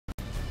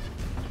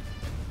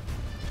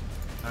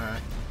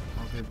Alright.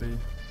 Okay, B.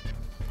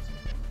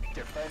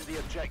 Defend the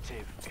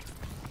objective.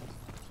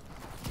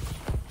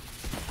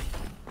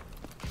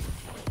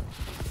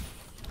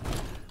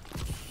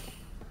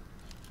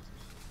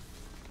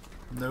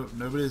 Nope,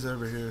 nobody's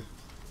over here.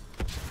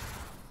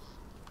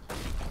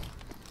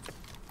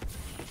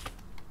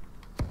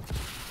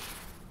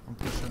 I'm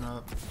pushing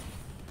up.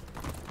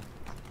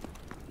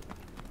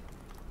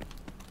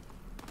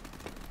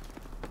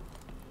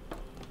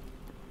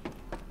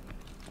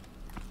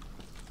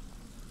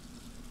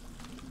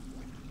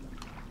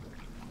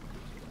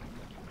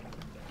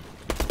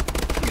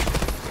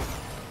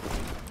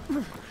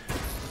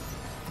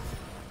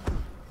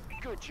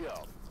 Good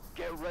job.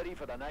 Get ready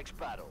for the next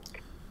battle.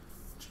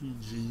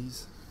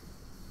 GG's.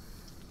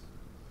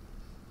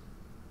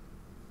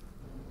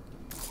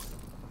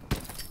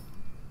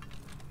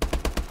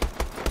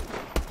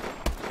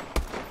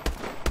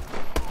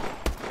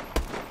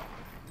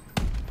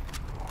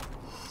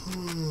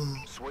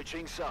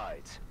 Switching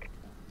sides.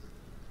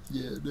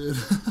 Yeah, dude.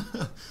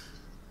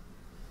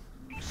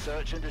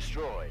 Search and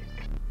destroy.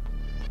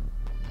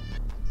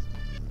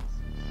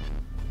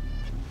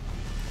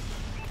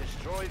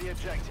 Destroy the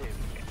objective.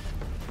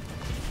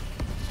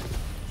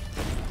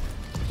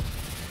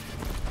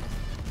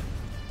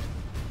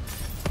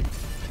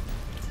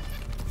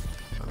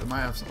 They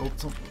might have some. Oh,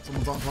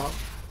 someone's on top.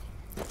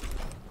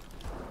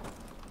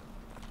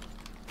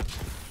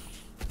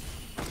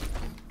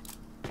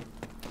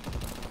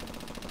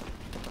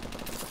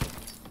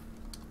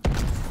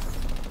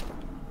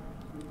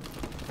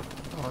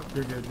 Oh,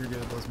 you're good, you're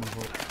good. That's my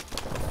fault.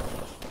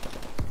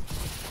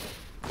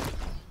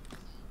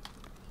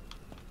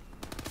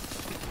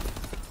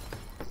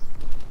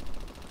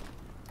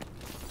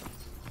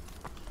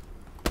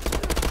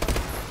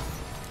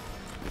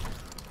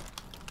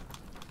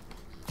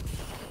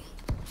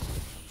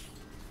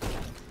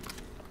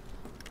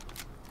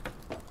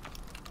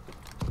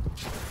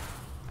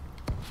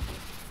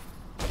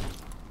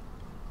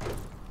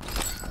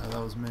 That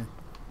was me.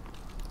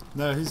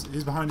 No, he's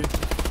behind you.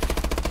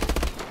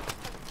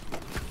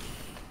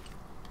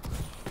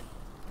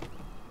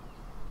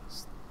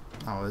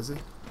 Oh, is he?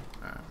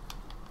 Alright.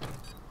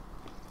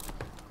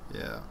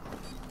 Yeah.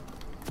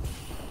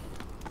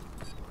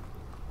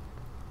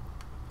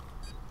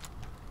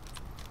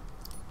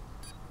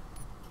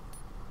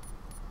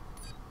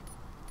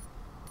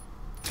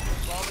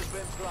 Bomb has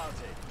been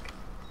planted.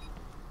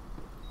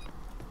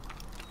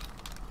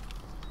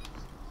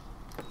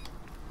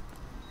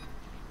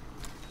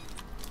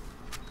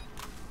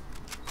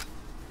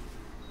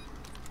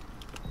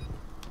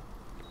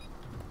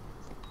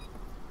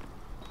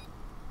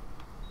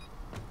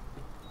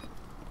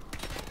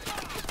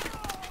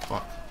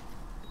 Fuck.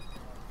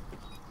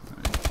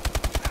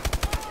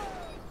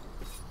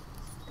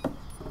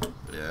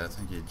 Yeah, I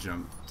think he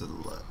jumped to the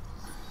left.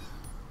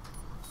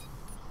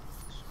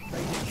 They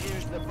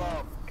defused the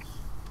bomb.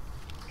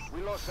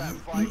 We lost that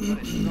fight, but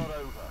it's not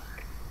over.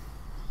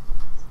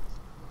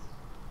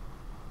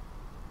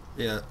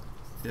 Yeah.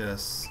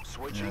 Yes.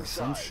 Switching Yeah,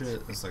 some sides.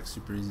 shit is like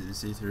super easy to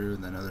see through,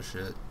 and then other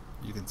shit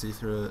you can see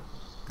through it,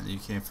 and you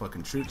can't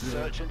fucking shoot through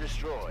it. Search and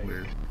destroy.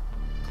 Weird.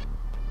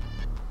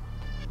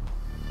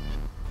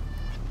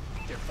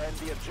 Defend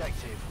the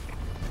objective.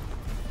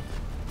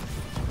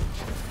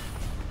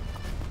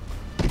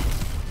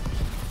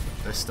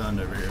 They're stunned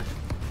over here.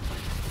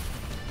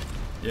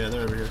 Yeah,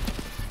 they're over here.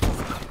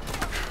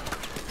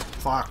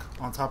 Fuck.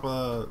 On top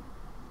of a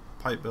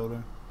pipe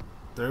building.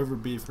 They're over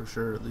B for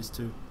sure, at least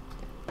two.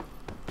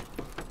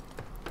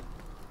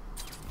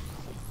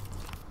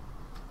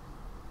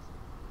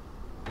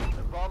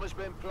 The bomb has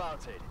been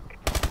planted.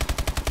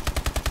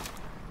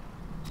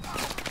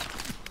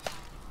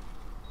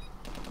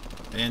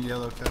 And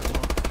yellow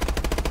catwalk.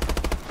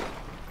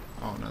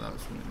 Oh no, that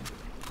was renewed.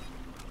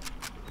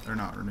 They're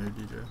not renewed,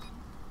 DJ.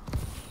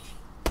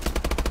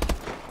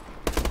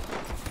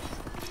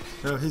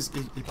 No,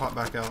 he popped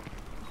back out.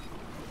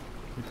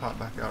 He popped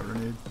back out,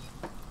 renewed.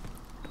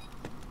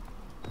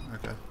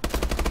 Okay.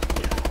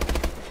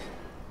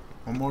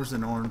 One more's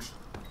in orange.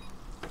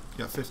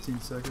 You got 15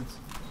 seconds.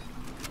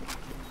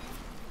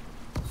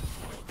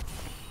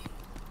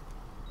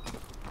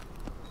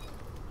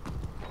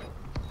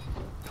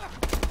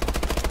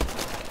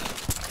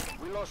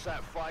 We lost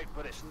that fight,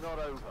 but it's not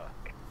over.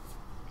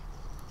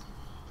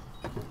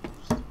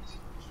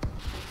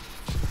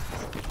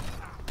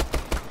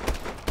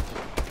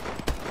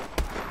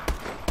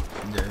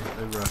 Yeah,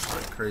 they rushed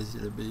like crazy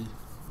to be.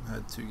 I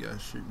had two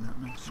guys shooting at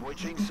me.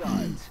 Switching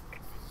sides.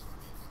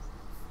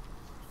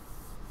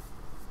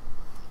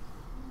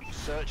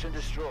 Search and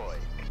destroy.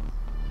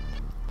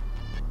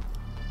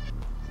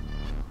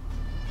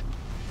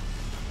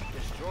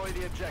 Destroy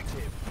the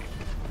objective.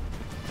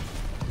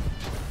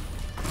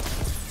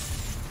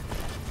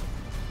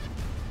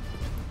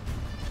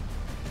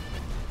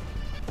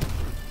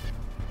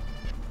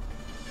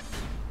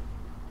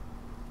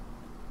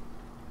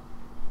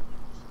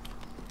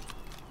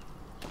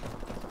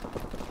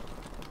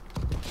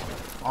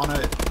 On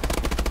it.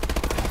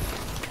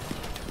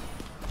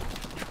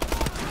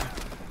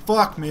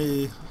 Fuck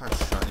me. I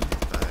shot him in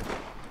the back.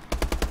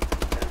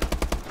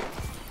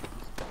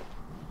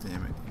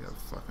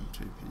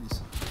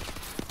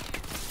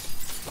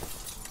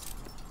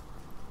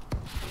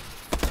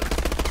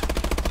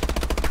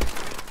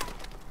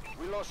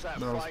 lost that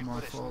That was fight, my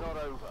but it's fault. not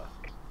over.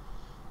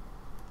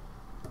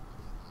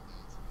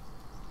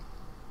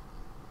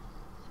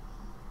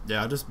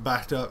 Yeah, I just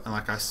backed up and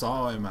like I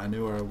saw him. I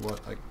knew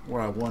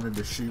where I wanted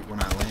to shoot when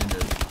I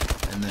landed,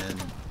 and then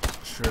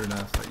sure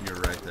enough, like you're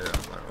right there. I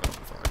was like, oh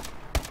fuck.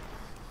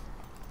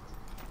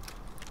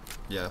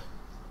 Yeah.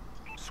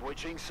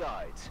 Switching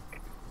sides.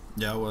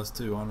 Yeah, I was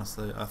too.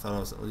 Honestly, I thought I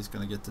was at least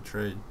gonna get the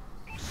trade.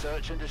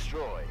 Search and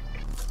destroy.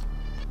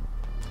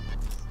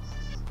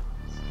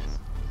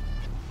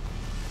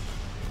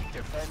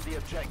 Defend the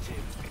objective.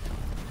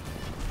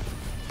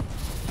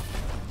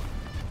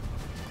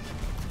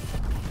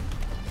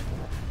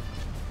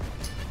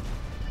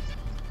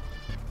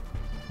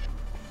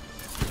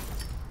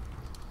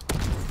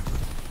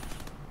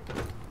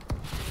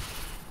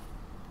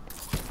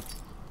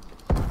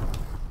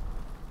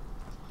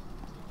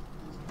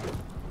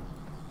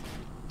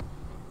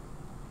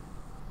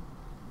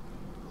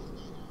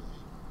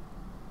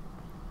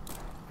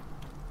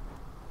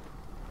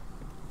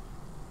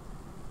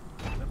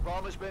 The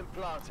bomb has been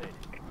planted.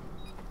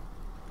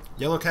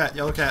 Yellow cat,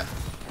 yellow cat.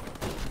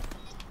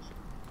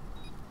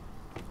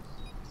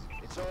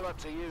 It's all up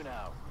to you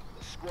now.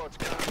 The squad's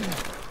coming.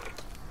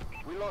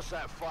 We lost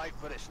that fight,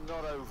 but it's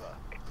not over.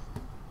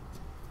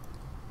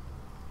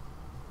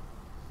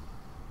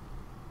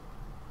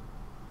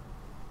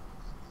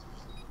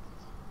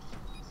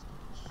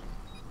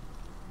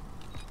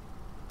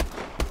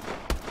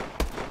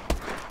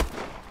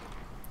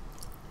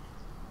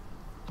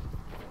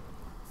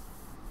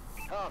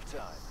 Half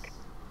time.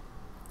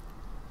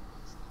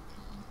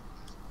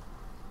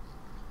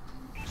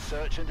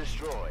 Search and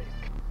destroy.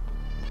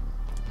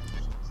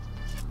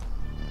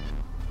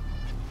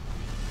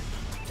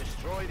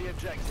 Destroy the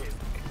objective.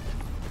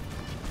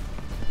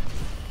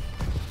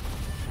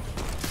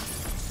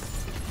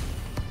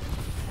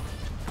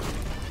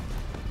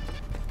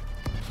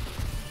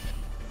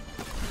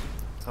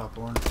 Top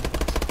one.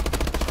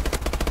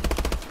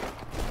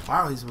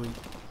 Wow, he's weak.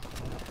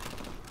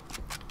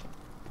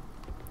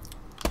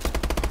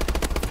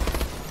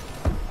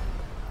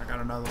 I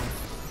got another one.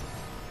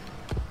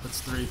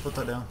 That's 3. Put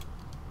that down.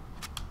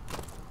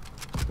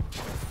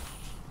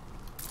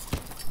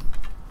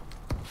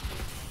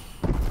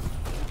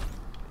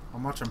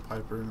 I'm watching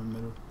Piper in the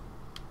middle.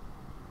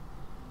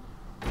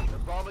 The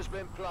bomb has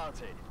been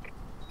planted.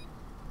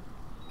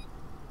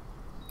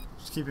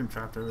 Just keep him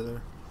trapped over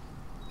there.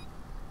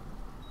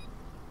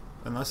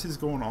 Unless he's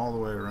going all the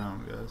way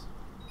around, guys.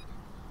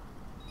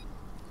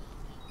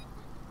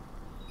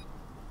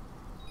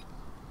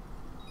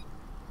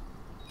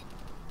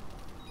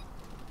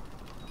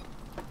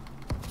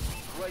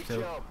 Great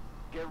Kill. job.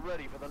 Get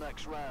ready for the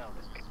next round.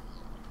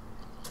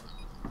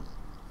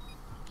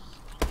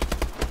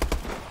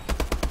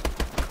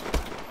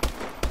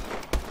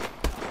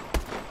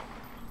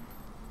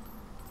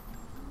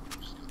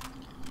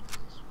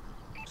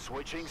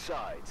 Switching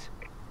sides.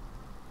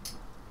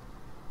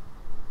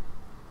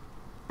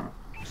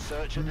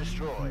 Search and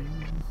destroy.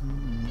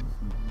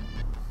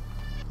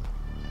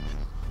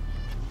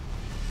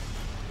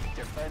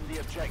 Defend the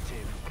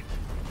objective.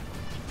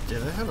 Yeah,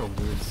 they had a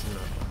weird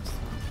setup last time.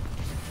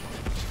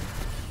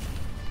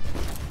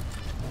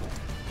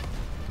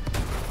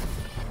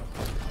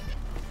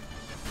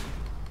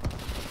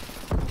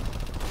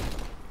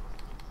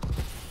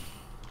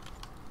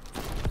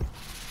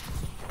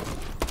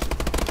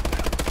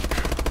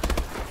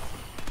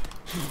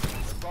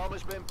 The bomb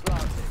has been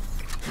planted.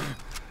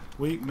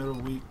 Weak, middle,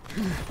 weak.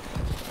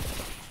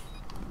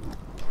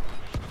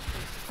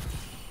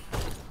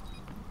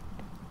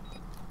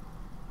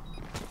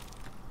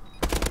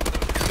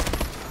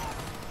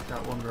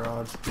 Got one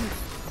garage.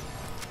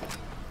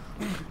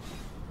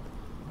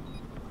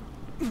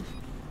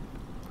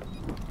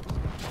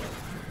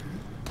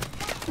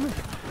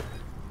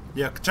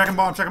 Yeah, checking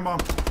bomb, checking bomb.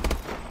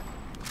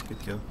 Good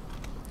kill.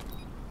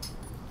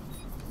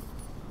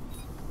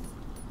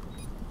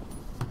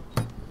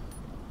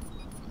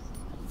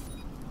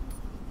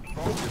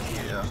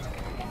 Yeah.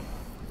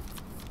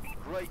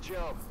 Great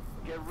job.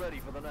 Get ready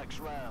for the next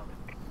round.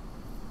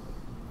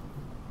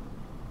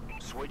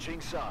 Switching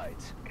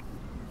sides.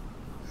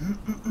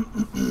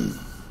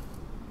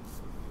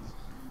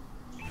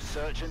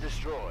 Search and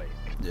destroy.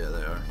 Yeah,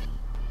 they are.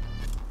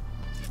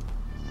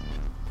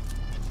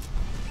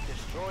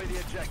 Destroy the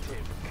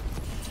objective.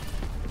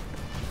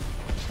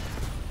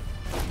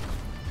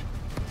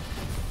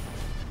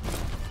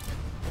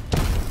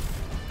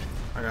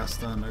 I got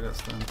stunned, I got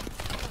stunned.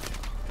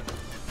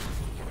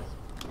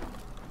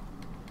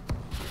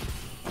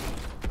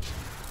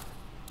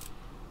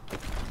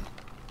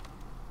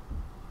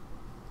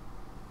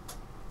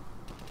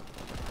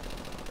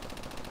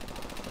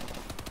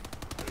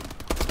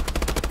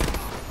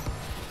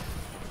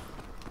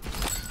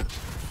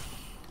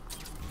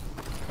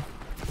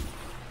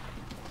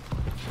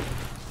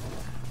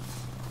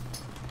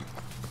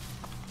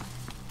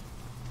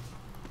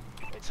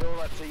 It's all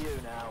up to you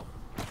now.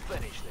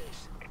 Finish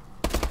this.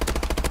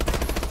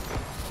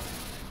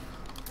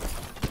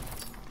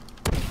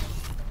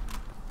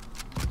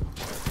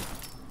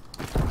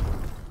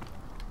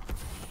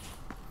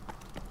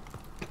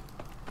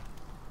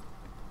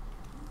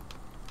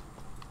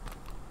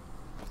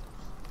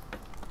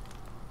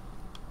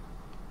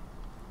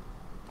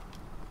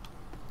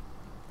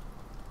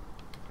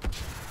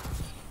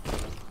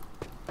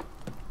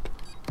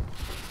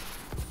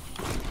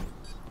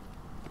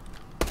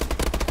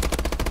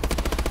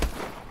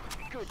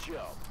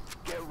 job.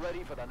 Get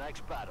ready for the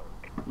next battle.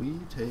 We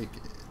take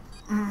it.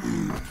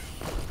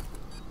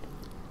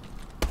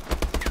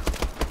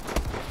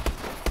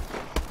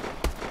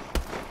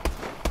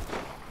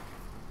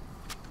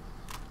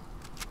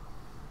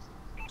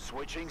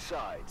 Switching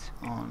sides.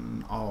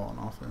 All on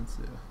offense,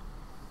 yeah.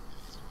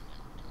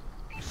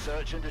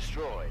 Search and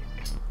destroy.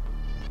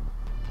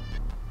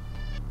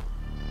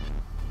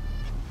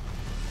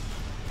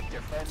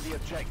 Defend the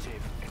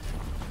objective.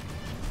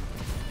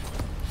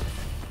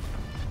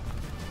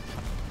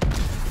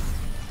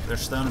 They're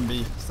stunning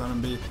B.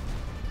 Stunning B.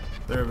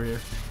 They're over here.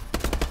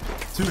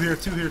 Two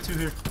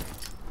here.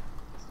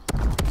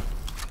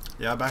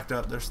 Yeah, I backed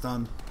up. They're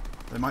stunned.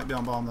 They might be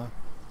on bomb though.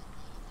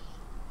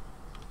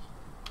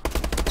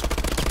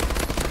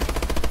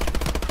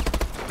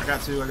 I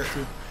got two.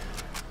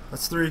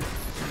 That's three.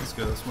 Let's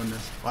go. Let's win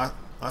this.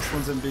 Last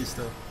one's in B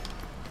still.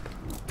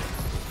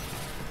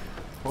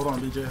 Hold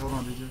on, DJ.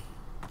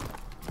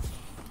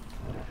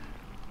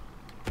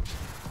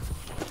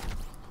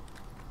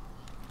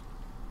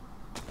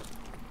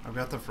 I've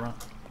got the front.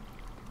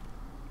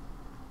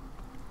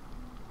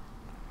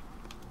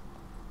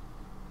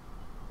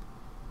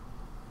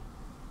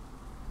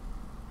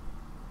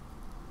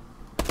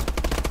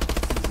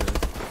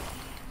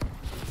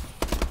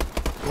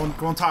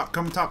 Go on top.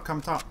 Come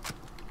top.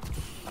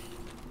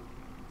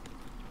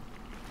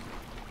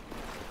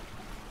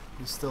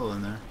 He's still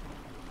in there.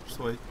 Just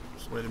wait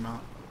him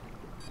out.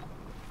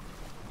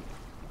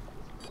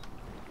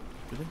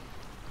 Did he?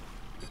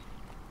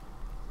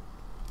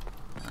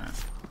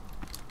 Alright.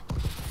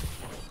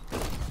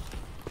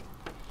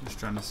 Just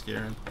trying to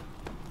scare him.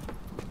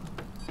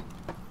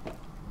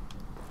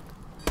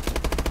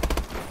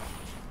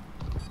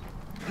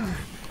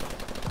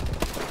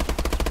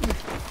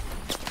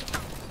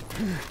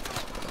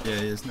 Yeah,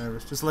 he is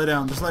nervous. Just lay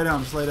down.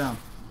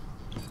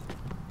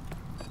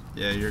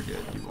 Yeah, you're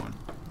good. You won.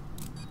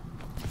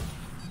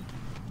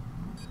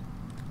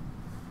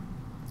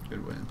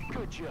 Good win.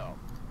 Good job.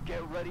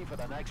 Get ready for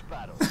the next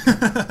battle.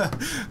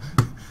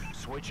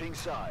 Switching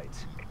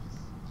sides.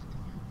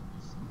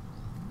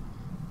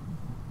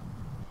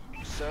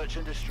 Search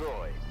and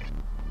destroy.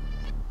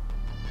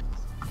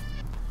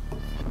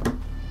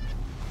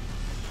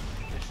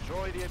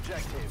 Destroy the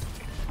objective.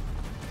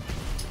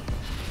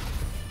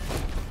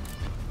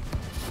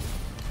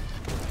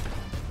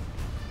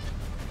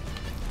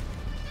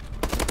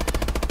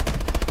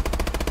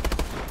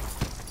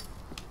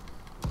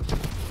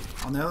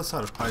 On the other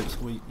side of pipe's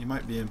weak. You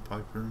might be in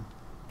pipe room.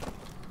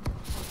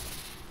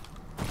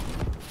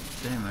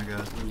 Damn, that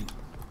guy's weak.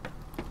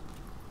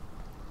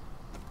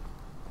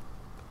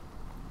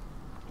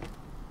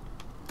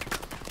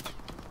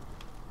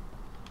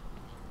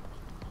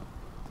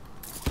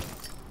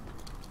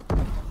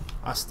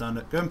 I stunned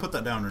it. Go ahead and put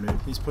that down, Renewed.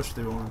 He's pushed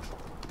through orange.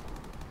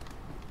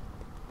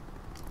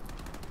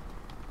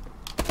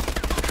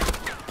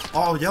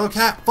 Oh, yellow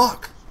cat!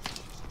 Fuck!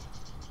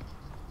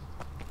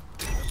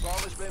 The bomb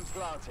has been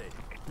planted.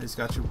 He's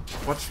got you.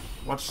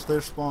 Watch their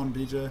spawn,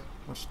 DJ.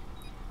 Watch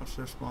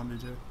their spawn,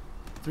 DJ.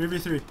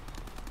 3v3.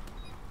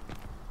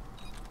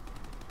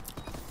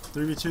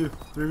 3v2.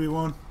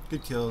 3v1.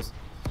 Good kills.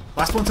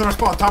 Last one's in our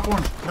spawn. Top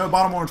orange. No,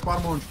 bottom orange.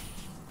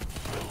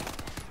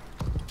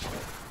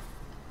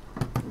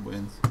 Who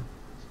wins?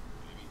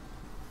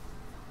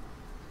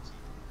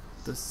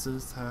 This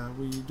is how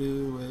we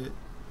do it.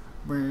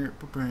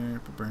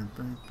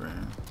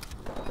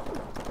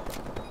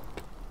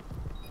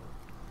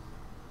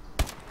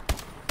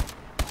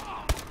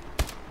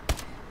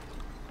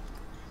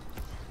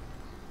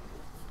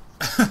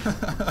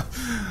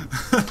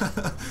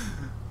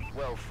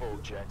 Well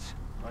fought, Jets.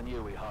 I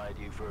knew we hired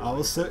you for a I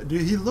was so,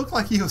 dude, he looked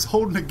like he was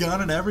holding a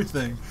gun and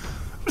everything.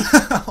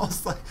 I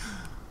was like,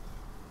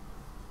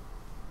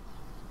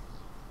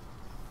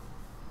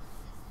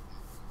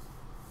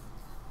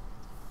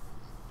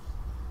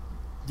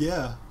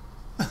 yeah.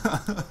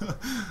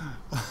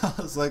 I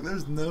was like,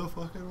 there's no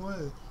fucking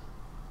way.